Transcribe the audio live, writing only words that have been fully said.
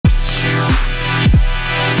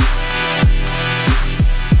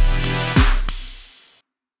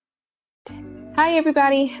Hi,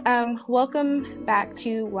 everybody. Welcome back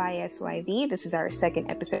to YSYV. This is our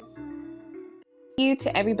second episode. Thank you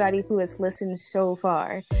to everybody who has listened so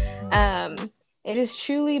far. Um, it has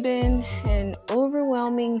truly been an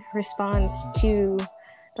overwhelming response to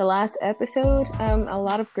the last episode. A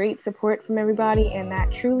lot of great support from everybody, and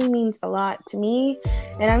that truly means a lot to me.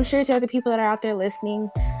 And I'm sure to other people that are out there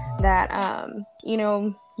listening that,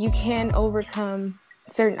 you can overcome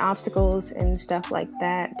certain obstacles and stuff like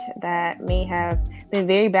that may have been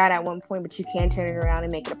very bad at one point, but you can turn it around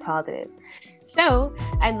and make it a positive. So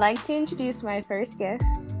I'd like to introduce my first guest,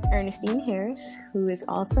 Ernestine Harris, who is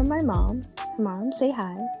also my mom. Mom, say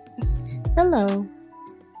hi. Hello.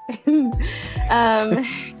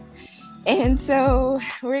 And so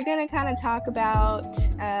we're gonna kind of talk about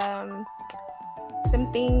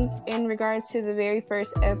some things in regards to the very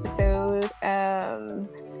first episode.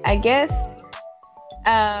 I guess,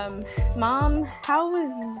 Mom, how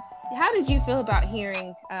did you feel about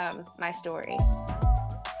hearing my story?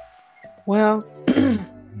 Well,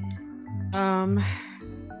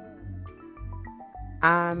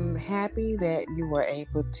 I'm happy that you were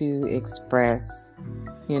able to express,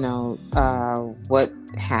 what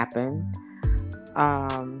happened.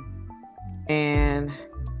 And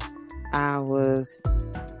I was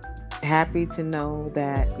happy to know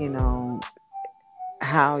that,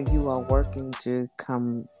 how you are working to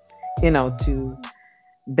come, to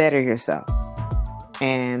better yourself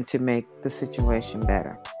and to make the situation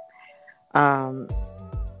better.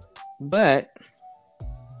 But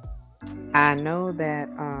I know that,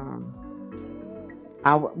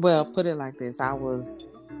 put it like this. I was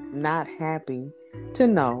not happy to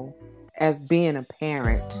know, as being a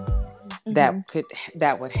parent, mm-hmm.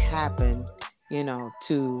 that would happen,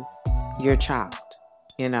 to your child,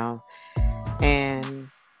 and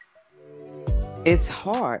it's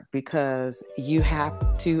hard because you have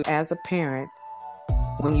to, as a parent,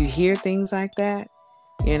 when you hear things like that,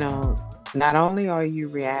 not only are you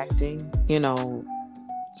reacting,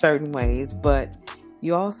 certain ways, but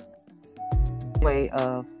you also way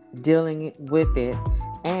of dealing with it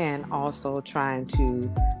and also trying to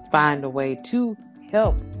find a way to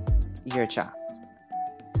help your child.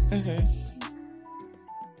 Mm-hmm.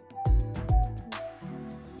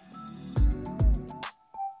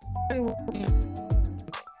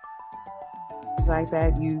 Like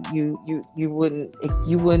that, you wouldn't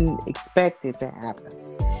expect it to happen,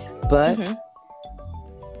 but mm-hmm.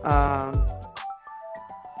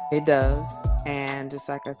 It does. And just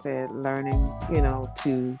like I said, learning,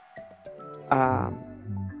 to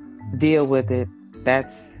deal with it,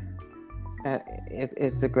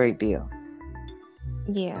 it's a great deal.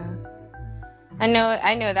 Yeah. I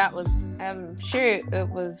know that was, I'm sure it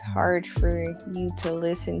was hard for you to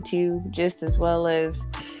listen to, just as well as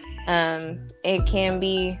it can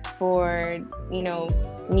be for,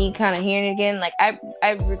 me kind of hearing it again. Like I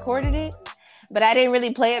recorded it, but I didn't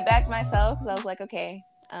really play it back myself because I was like, okay,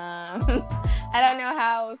 I don't know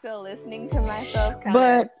how I would feel listening to myself kind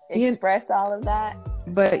of express all of that.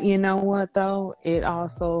 But you know what, though? It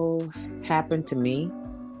also happened to me.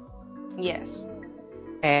 Yes.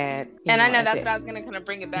 And I know that's what I was going to kind of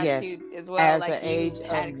bring it back to as well. As like an age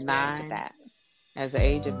of 9, that. As an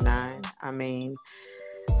age of 9, I mean,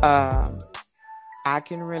 I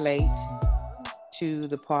can relate to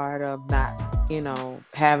the part of not,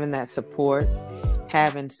 having that support,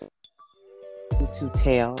 having to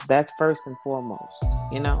tell. That's first and foremost,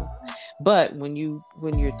 But when you're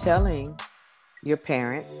telling your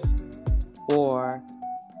parent or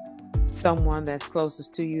someone that's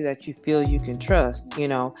closest to you that you feel you can trust,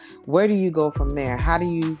 where do you go from there? How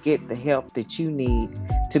do you get the help that you need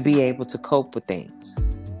to be able to cope with things?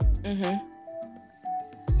 Mm-hmm.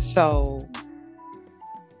 So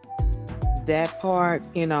that part,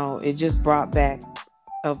 it just brought back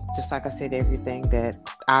of, just like I said, everything that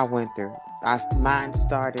I went through. Mine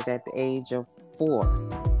started at the age of 4,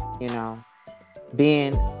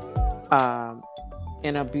 being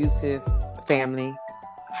an abusive family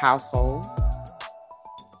household.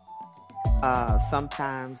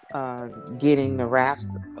 Sometimes getting the wrath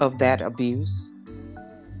of that abuse.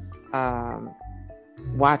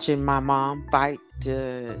 Watching my mom fight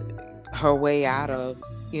her way out of,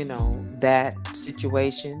 that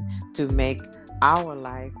situation to make our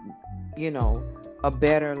life, a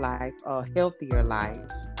better life, a healthier life.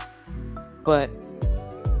 But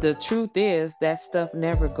the truth is that stuff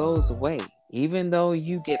never goes away. Even though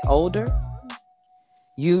you get older,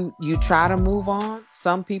 you try to move on.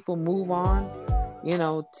 Some people move on,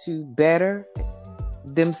 to better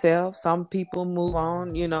themselves. Some people move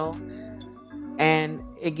on, and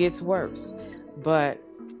it gets worse. But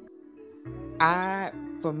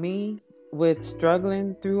for me, with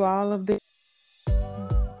struggling through all of this,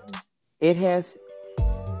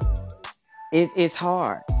 it's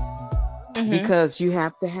hard because you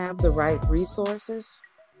have to have the right resources,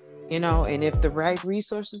 and if the right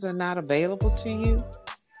resources are not available to you,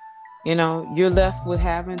 you're left with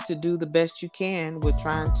having to do the best you can with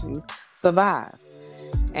trying to survive.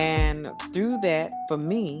 And through that, for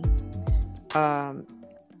me,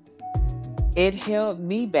 it held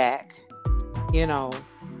me back,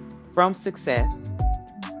 from success,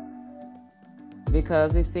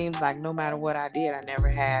 because it seems like no matter what I did, I never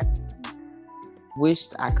had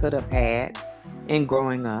wished I could have had in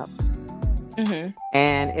growing up.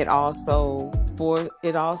 And it also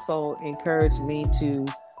encouraged me to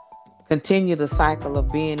continue the cycle of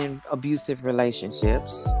being in abusive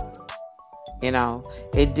relationships.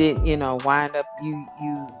 It did, wind up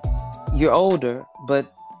you're older,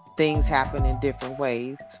 but things happen in different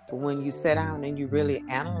ways. But when you sit down and you really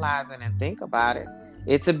analyze it and think about it,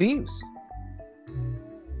 it's abuse.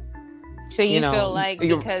 So you feel like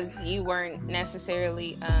because you weren't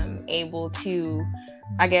necessarily able to,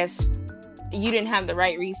 I guess, you didn't have the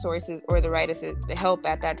right resources or the right help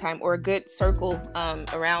at that time, or a good circle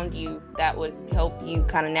around you that would help you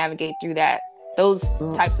kind of navigate through those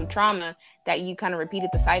types of trauma, that you kind of repeated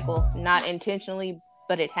the cycle, not intentionally,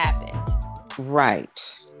 but it happened.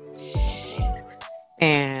 Right.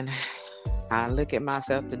 And I look at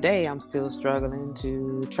myself today, I'm still struggling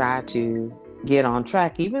to try to get on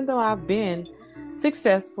track, even though I've been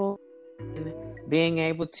successful in being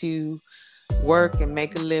able to work and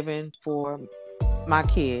make a living for my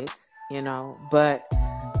kids, but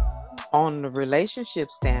on the relationship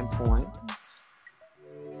standpoint,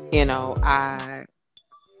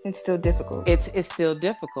 it's still difficult. It's still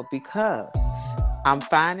difficult because I'm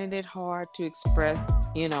finding it hard to express,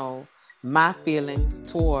 my feelings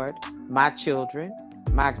toward my children,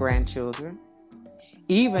 my grandchildren,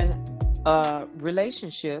 even a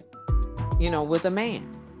relationship, with a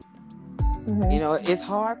man. It's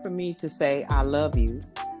hard for me to say I love you,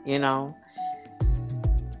 and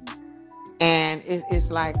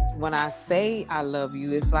it's like when I say I love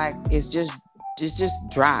you, it's like it's just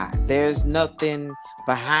dry. There's nothing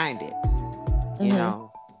behind it,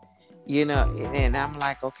 and I'm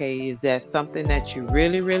like, okay, is that something that you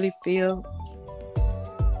really, really feel?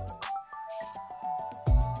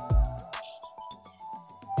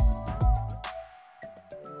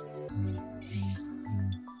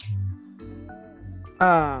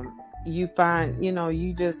 You find,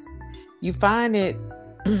 you find it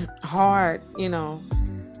hard,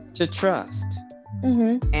 to trust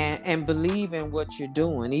and believe in what you're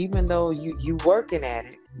doing, even though you working at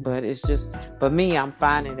it. But it's just, for me, I'm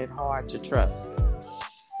finding it hard to trust.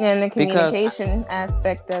 And the communication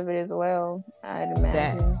aspect of it as well, I'd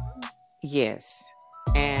imagine. Yes.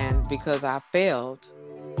 And because I failed,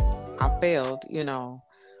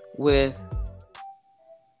 with,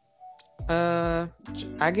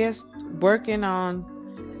 I guess, working on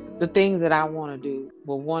the things that I wanted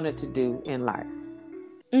to do in life.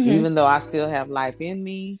 Even though I still have life in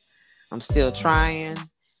me, I'm still trying.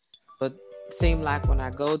 But it seems like when I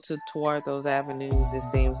go toward those avenues, it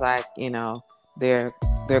seems like, they're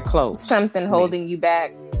close. Something holding you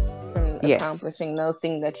back from accomplishing those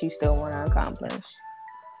things that you still want to accomplish.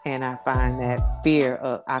 And I find that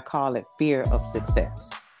I call it fear of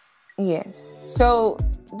success. Yes. So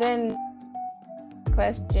then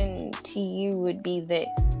question to you would be this: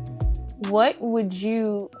 what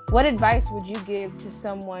advice would you give to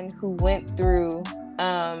someone who went through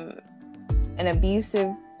an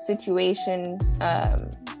abusive situation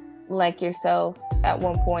like yourself at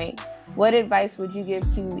one point? What advice would you give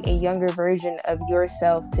to a younger version of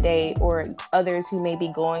yourself today, or others who may be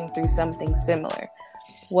going through something similar?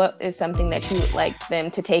 What is something that you would like them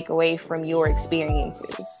to take away from your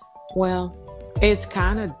experiences? Well, it's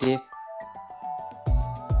kind of different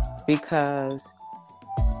because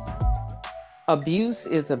abuse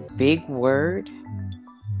is a big word.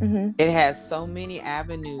 It has so many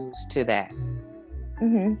avenues to that.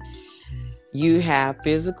 You have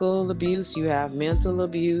physical abuse, you have mental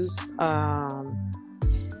abuse,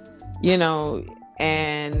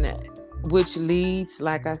 and which leads,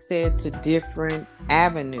 like I said, to different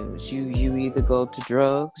avenues. You either go to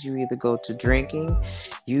drugs, you either go to drinking,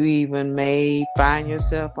 you even may find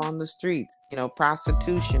yourself on the streets,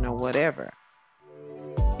 prostitution or whatever,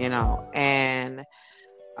 and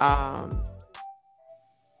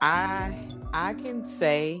I can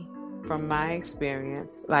say from my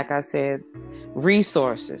experience, like I said,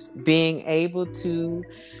 resources, being able to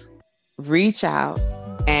reach out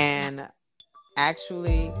and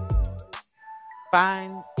actually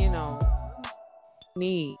find,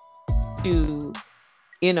 need to,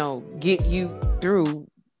 get you through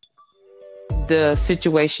the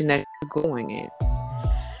situation that you're going in.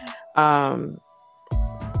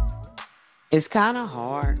 It's kind of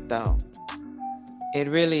hard though. It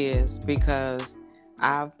really is, because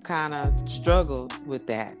I've kind of struggled with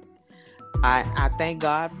that. I thank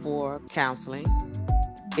God for counseling.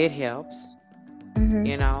 It helps,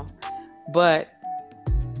 but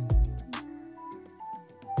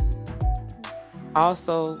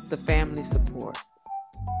also the family support.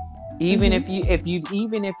 Even if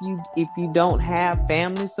you don't have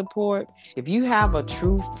family support, if you have a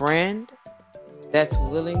true friend that's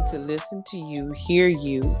willing to listen to you, hear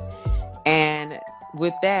you, and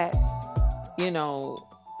with that,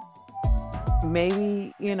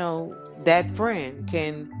 maybe, that friend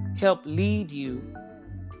can help lead you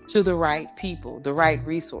to the right people, the right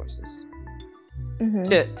resources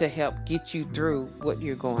to help get you through what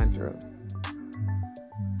you're going through.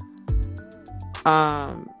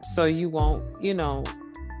 So you won't,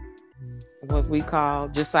 what we call,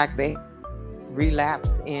 just like they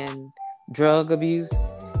relapse in drug abuse,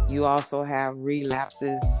 you also have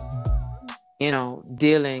relapses,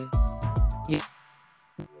 dealing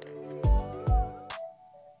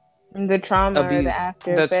the trauma, abuse, or the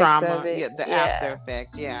after effects of it. After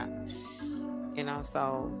effects,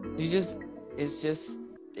 so it's just,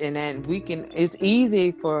 and then it's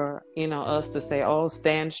easy for, us to say, oh,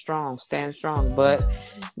 stand strong, but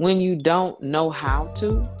when you don't know how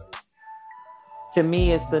to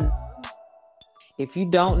me, if you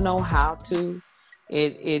don't know how to,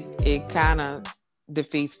 it kind of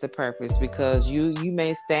defeats the purpose, because you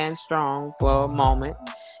may stand strong for a moment,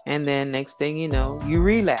 and then next thing you know, you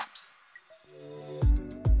relapse.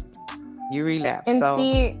 And so,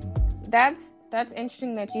 see, that's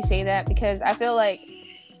interesting that you say that, because I feel like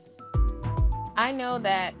I know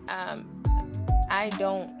that I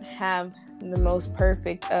don't have the most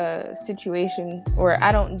perfect situation, or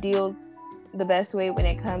I don't deal the best way when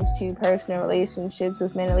it comes to personal relationships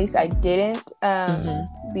with men. At least I didn't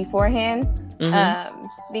beforehand,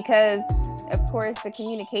 because of course the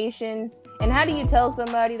communication, and how do you tell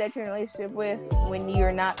somebody that you're in a relationship with when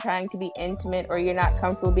you're not trying to be intimate, or you're not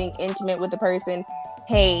comfortable being intimate with the person?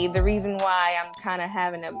 Hey, the reason why I'm kind of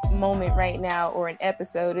having a moment right now, or an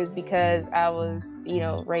episode, is because I was,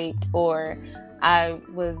 raped, or I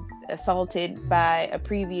was assaulted by a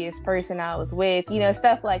previous person I was with,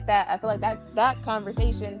 stuff like that. I feel like that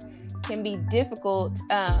conversation can be difficult,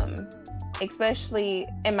 especially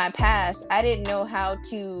in my past. I didn't know how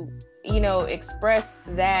to, express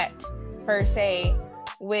that per se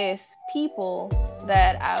with people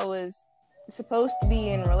that I was supposed to be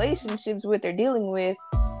in relationships with or dealing with.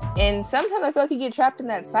 And sometimes I feel like you get trapped in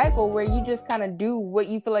that cycle where you just kind of do what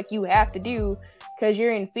you feel like you have to do, because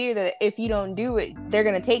you're in fear that if you don't do it, they're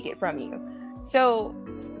going to take it from you. So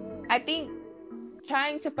I think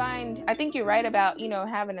I think you're right about,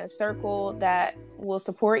 having a circle that will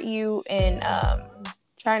support you, and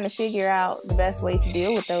trying to figure out the best way to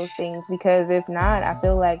deal with those things, because if not, I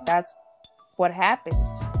feel like that's what happens.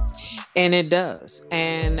 And it does.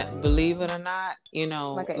 And believe it or not,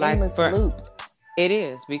 like an endless loop. It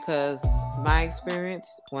is, because my experience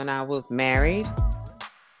when I was married,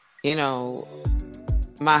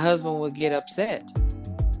 my husband would get upset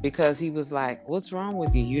because he was like, what's wrong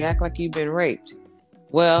with you? You act like you've been raped.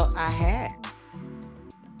 Well, I had.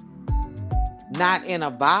 Not in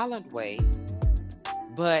a violent way,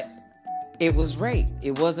 but it was rape.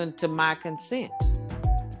 It wasn't to my consent.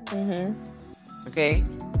 Okay?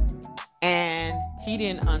 And he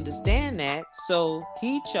didn't understand that, so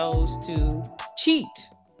he chose to cheat.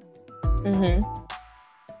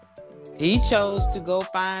 He chose to go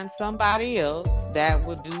find somebody else that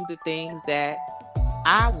would do the things that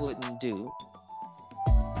I wouldn't do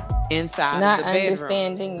inside of the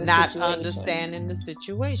bedroom. Not understanding the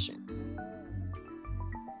situation.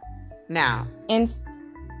 Now,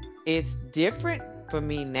 it's different for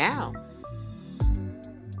me now,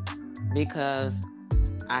 because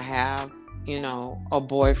I have, a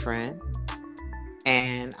boyfriend,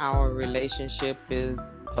 and our relationship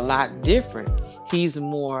is a lot different. He's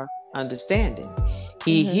more understanding.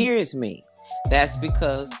 He hears me. That's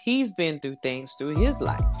because he's been through things through his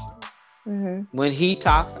life. When he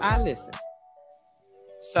talks, I listen.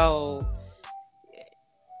 So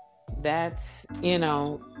that's,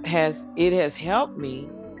 has helped me,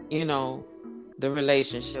 the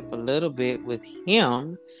relationship a little bit with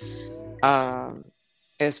him,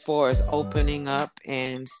 as far as opening up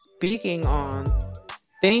and speaking on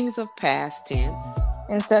things of past tense.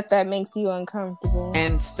 And stuff that makes you uncomfortable.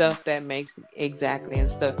 And stuff that makes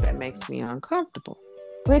me uncomfortable.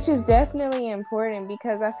 Which is definitely important,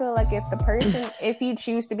 because I feel like if you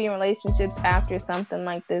choose to be in relationships after something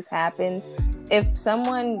like this happens, if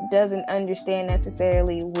someone doesn't understand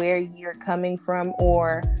necessarily where you're coming from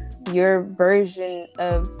or your version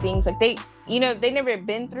of things, like they never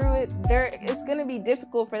been through it, it's going to be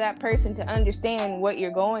difficult for that person to understand what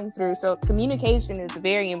you're going through. So communication is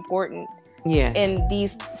very important in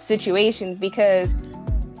these situations, because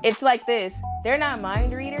it's like this. They're not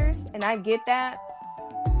mind readers, and I get that.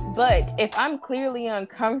 But if I'm clearly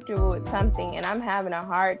uncomfortable with something and I'm having a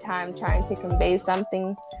hard time trying to convey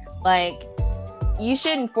something, like, you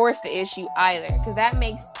shouldn't force the issue either, because that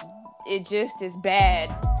makes it just as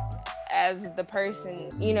bad as the person,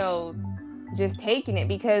 just taking it,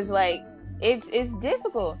 because, like, it's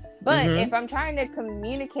difficult. But if I'm trying to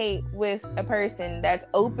communicate with a person that's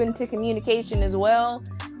open to communication as well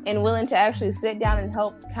and willing to actually sit down and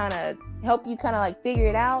help you like figure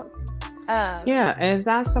it out, and it's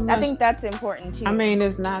not so much. I think that's important too. I mean,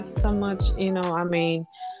 it's not so much,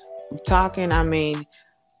 talking. And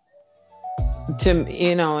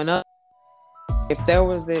if there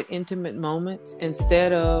was the intimate moments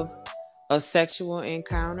instead of a sexual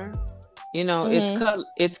encounter,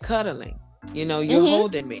 it's cuddling. You're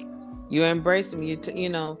holding me, you're embracing me.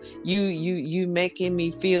 You making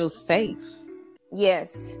me feel safe.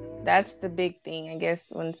 Yes, that's the big thing, I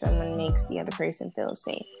guess, when someone makes the other person feel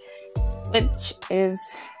safe, which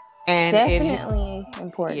is definitely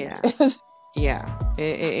important. Yeah,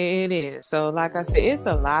 it is. So, like I said, it's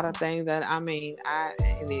a lot of things that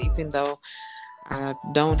even though I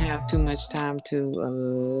don't have too much time to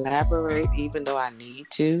elaborate, even though I need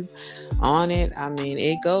to on it.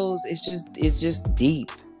 It's just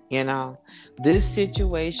deep. This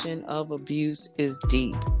situation of abuse is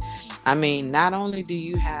deep. Not only do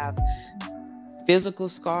you have physical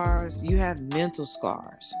scars, you have mental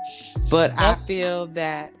scars. But I feel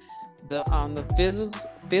that the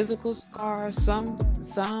physical scars,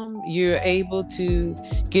 some you're able to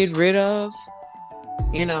get rid of,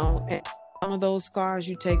 and some of those scars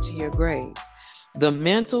you take to your grave. The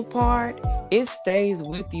mental part, it stays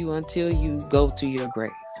with you until you go to your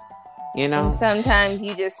grave. And sometimes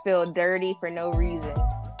you just feel dirty for no reason.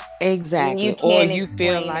 Exactly. Or you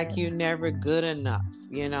feel like you're never good enough,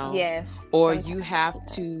 Yes. Or you have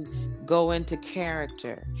to go into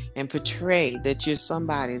character and portray that you're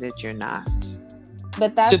somebody that you're not.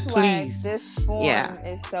 But that's why this forum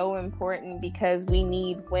is so important, because we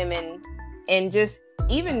need women, and just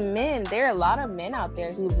even men. There are a lot of men out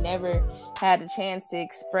there who've never had a chance to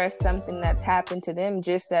express something that's happened to them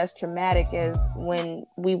just as traumatic as when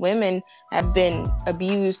we women have been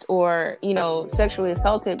abused or, sexually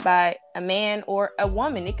assaulted by a man or a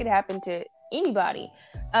woman. It could happen to anybody.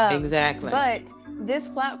 Exactly. But this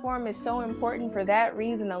platform is so important for that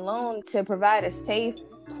reason alone, to provide a safe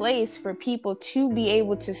place for people to be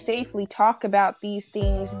able to safely talk about these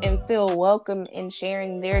things and feel welcome in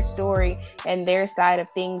sharing their story and their side of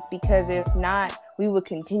things, because if not, we would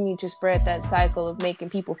continue to spread that cycle of making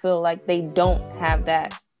people feel like they don't have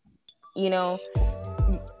that,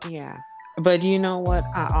 Yeah. But you know what?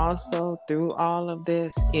 I also, through all of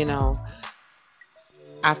this,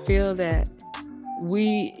 I feel that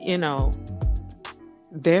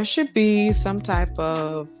there should be some type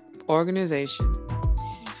of organization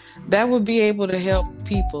that would be able to help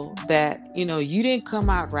people that, you didn't come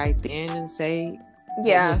out right then and say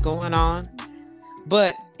what was going on.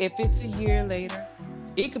 But if it's a year later,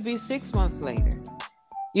 it could be 6 months later,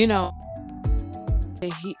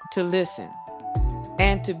 to listen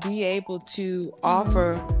and to be able to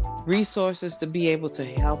offer resources to be able to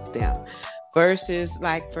help them. Versus,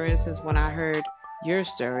 like, for instance, when I heard your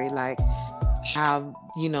story, like how,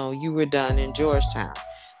 you were done in Georgetown.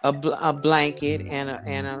 A blanket and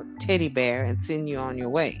a teddy bear and send you on your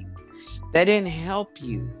way. That didn't help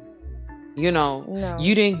you. No.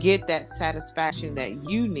 You didn't get that satisfaction that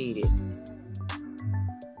you needed.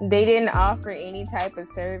 They didn't offer any type of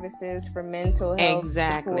services for mental health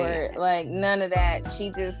support. Like, none of that. She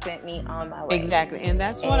just sent me on my way. Exactly. And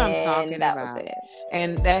that's what I'm talking about. Was it.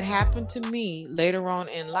 And that happened to me later on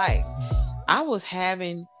in life. I was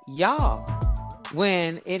having y'all.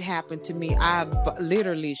 When it happened to me, I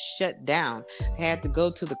literally shut down. I had to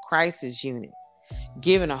go to the crisis unit,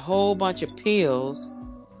 given a whole bunch of pills,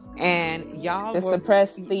 and y'all to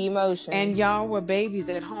suppress the emotion. And y'all were babies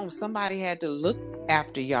at home. Somebody had to look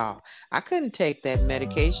after y'all. I couldn't take that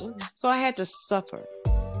medication, so I had to suffer.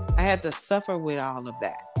 I had to suffer with all of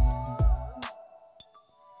that,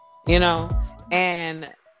 and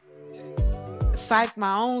psych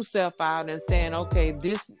my own self out and saying, okay,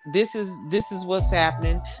 this is what's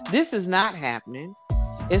happening. This is not happening.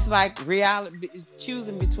 it's like reality,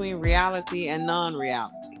 choosing between reality and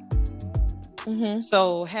non-reality.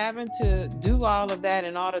 So having to do all of that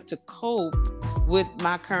in order to cope with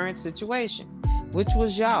my current situation, which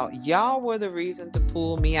was y'all. Y'all were the reason to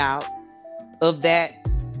pull me out of that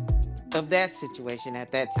situation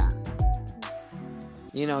at that time.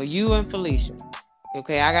 You know, you and Felicia.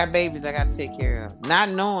 Okay, I got babies I got to take care of. Not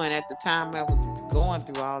knowing at the time I was going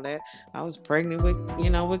through all that, I was pregnant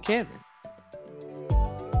with Kevin.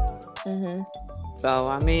 So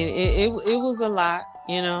I mean, it was a lot,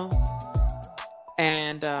 you know,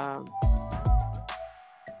 and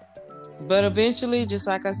but eventually, just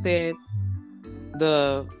like I said,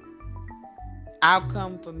 the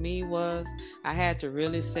outcome for me was I had to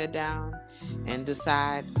really sit down and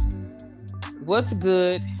decide what's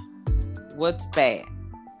good, what's bad.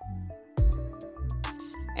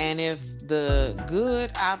 And if the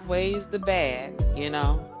good outweighs the bad, you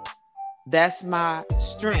know, that's my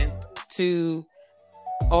strength to,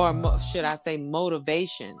 or should I say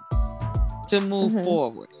motivation to move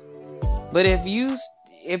forward. But if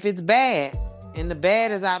it's bad and the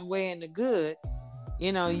bad is outweighing the good,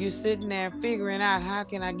 you know, you're sitting there figuring out, how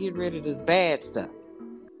can I get rid of this bad stuff?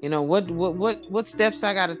 You know, what steps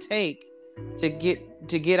I got to take to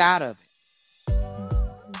get out of it.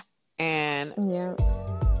 And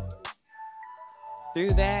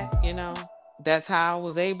through that, you know, that's how I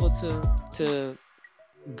was able to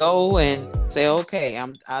go and say, okay,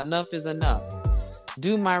 enough is enough.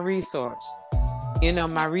 Do my research, and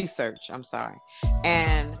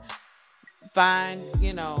find,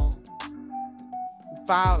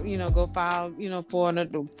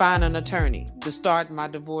 find an attorney to start my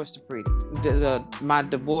divorce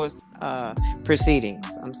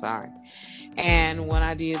proceedings. I'm sorry. And when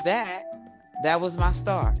I did that, that was my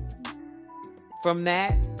start. From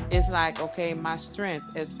that, it's like, okay, my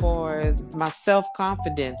strength as far as my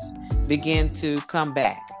self-confidence began to come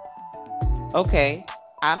back. Okay,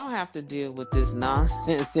 I don't have to deal with this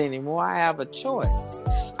nonsense anymore. I have a choice.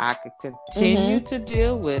 I could continue to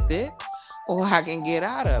deal with it, or I can get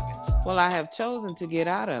out of it. Well, I have chosen to get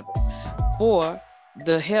out of it for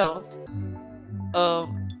the health of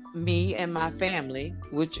me and my family,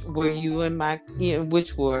 which were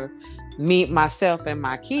which were me, myself, and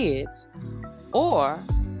my kids, or,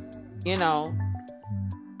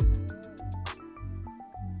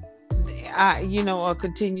 or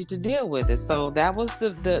continue to deal with it. So that was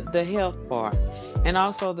the health part, and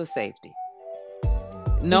also the safety.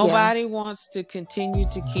 Nobody wants to continue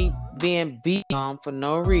to keep being beat on for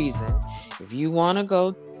no reason. If you want to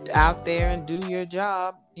go out there and do your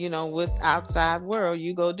job, with outside world,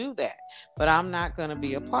 you go do that. But I'm not going to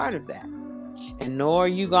be a part of that. And nor are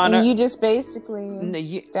you going to... And you just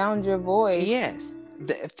basically found your voice. Yes.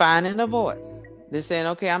 Finding a voice. They're saying,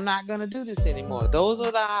 okay, I'm not going to do this anymore. Those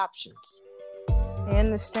are the options. And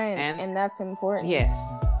the strength. And that's important.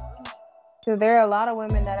 Yes. Because there are a lot of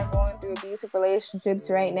women that are going through abusive relationships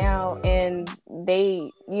right now, and they,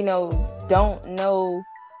 don't know.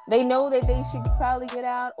 They know that they should probably get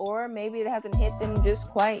out, or maybe it hasn't hit them just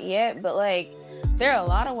quite yet. But there are a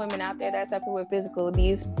lot of women out there that suffer with physical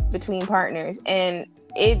abuse between partners, and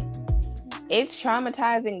it's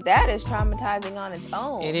traumatizing. That is traumatizing on its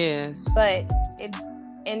own. It is.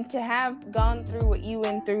 And to have gone through what you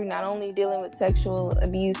went through, not only dealing with sexual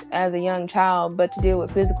abuse as a young child, but to deal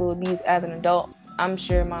with physical abuse as an adult, I'm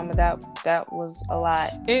sure, Mama, that was a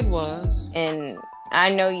lot. It was. And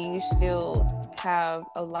I know you still have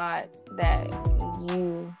a lot that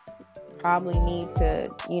you probably need to,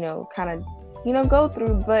 go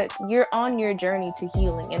through, but you're on your journey to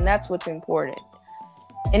healing, and that's what's important.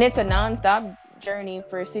 And it's a nonstop journey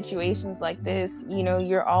for situations like this.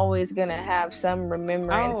 You're always gonna have some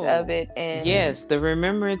remembrance of it. And yes, the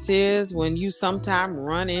remembrance is when you sometime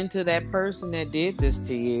run into that person that did this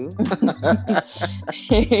to you.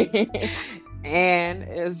 And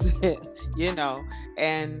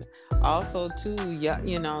and also too,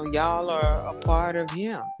 y'all are a part of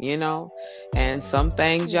him, and some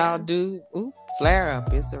things y'all do flare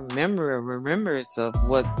up. It's a remembrance of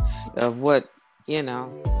what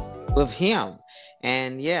with him.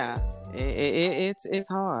 And it's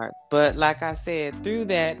hard, but like I said, through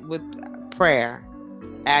that, with prayer,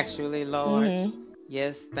 actually, Lord,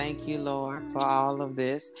 yes, thank you, Lord, for all of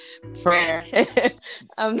this prayer.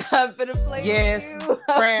 I'm not gonna play with you.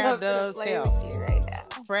 Prayer does help you right now.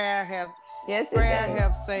 Prayer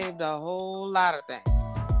have saved a whole lot of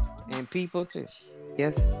things, and people too.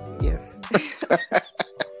 Yes.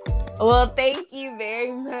 Well, thank you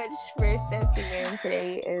very much for stepping in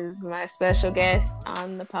today as my special guest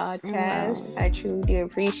on the podcast. Well, I truly do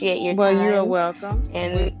appreciate your well, you are time welcome.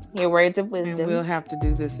 and your words of And wisdom. we'll have to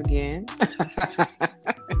do this again.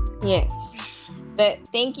 Yes. But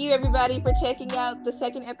thank you everybody for checking out the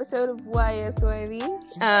second episode of YSYV.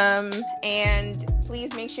 And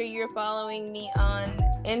please make sure you're following me on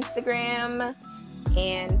Instagram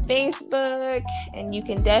and Facebook, and you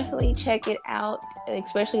can definitely check it out,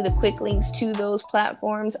 especially the quick links to those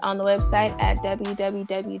platforms on the website at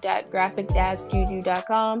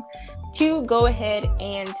www.graphic-juju.com to go ahead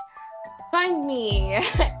and find me.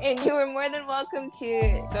 And you are more than welcome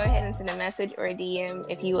to go ahead and send a message or a DM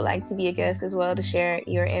if you would like to be a guest as well, to share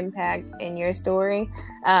your impact and your story.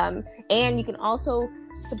 And you can also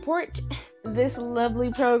support this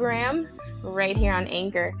lovely program right here on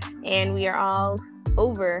Anchor, and we are all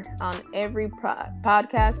over on every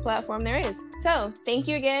podcast platform there is. So thank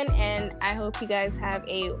you again, and I hope you guys have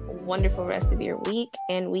a wonderful rest of your week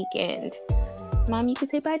and weekend. Mom, you can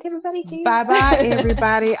say bye to everybody too. Bye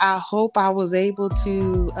everybody. I hope I was able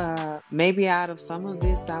to maybe out of some of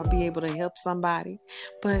this I'll be able to help somebody,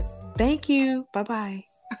 but thank you. Bye.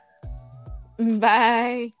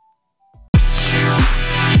 Bye.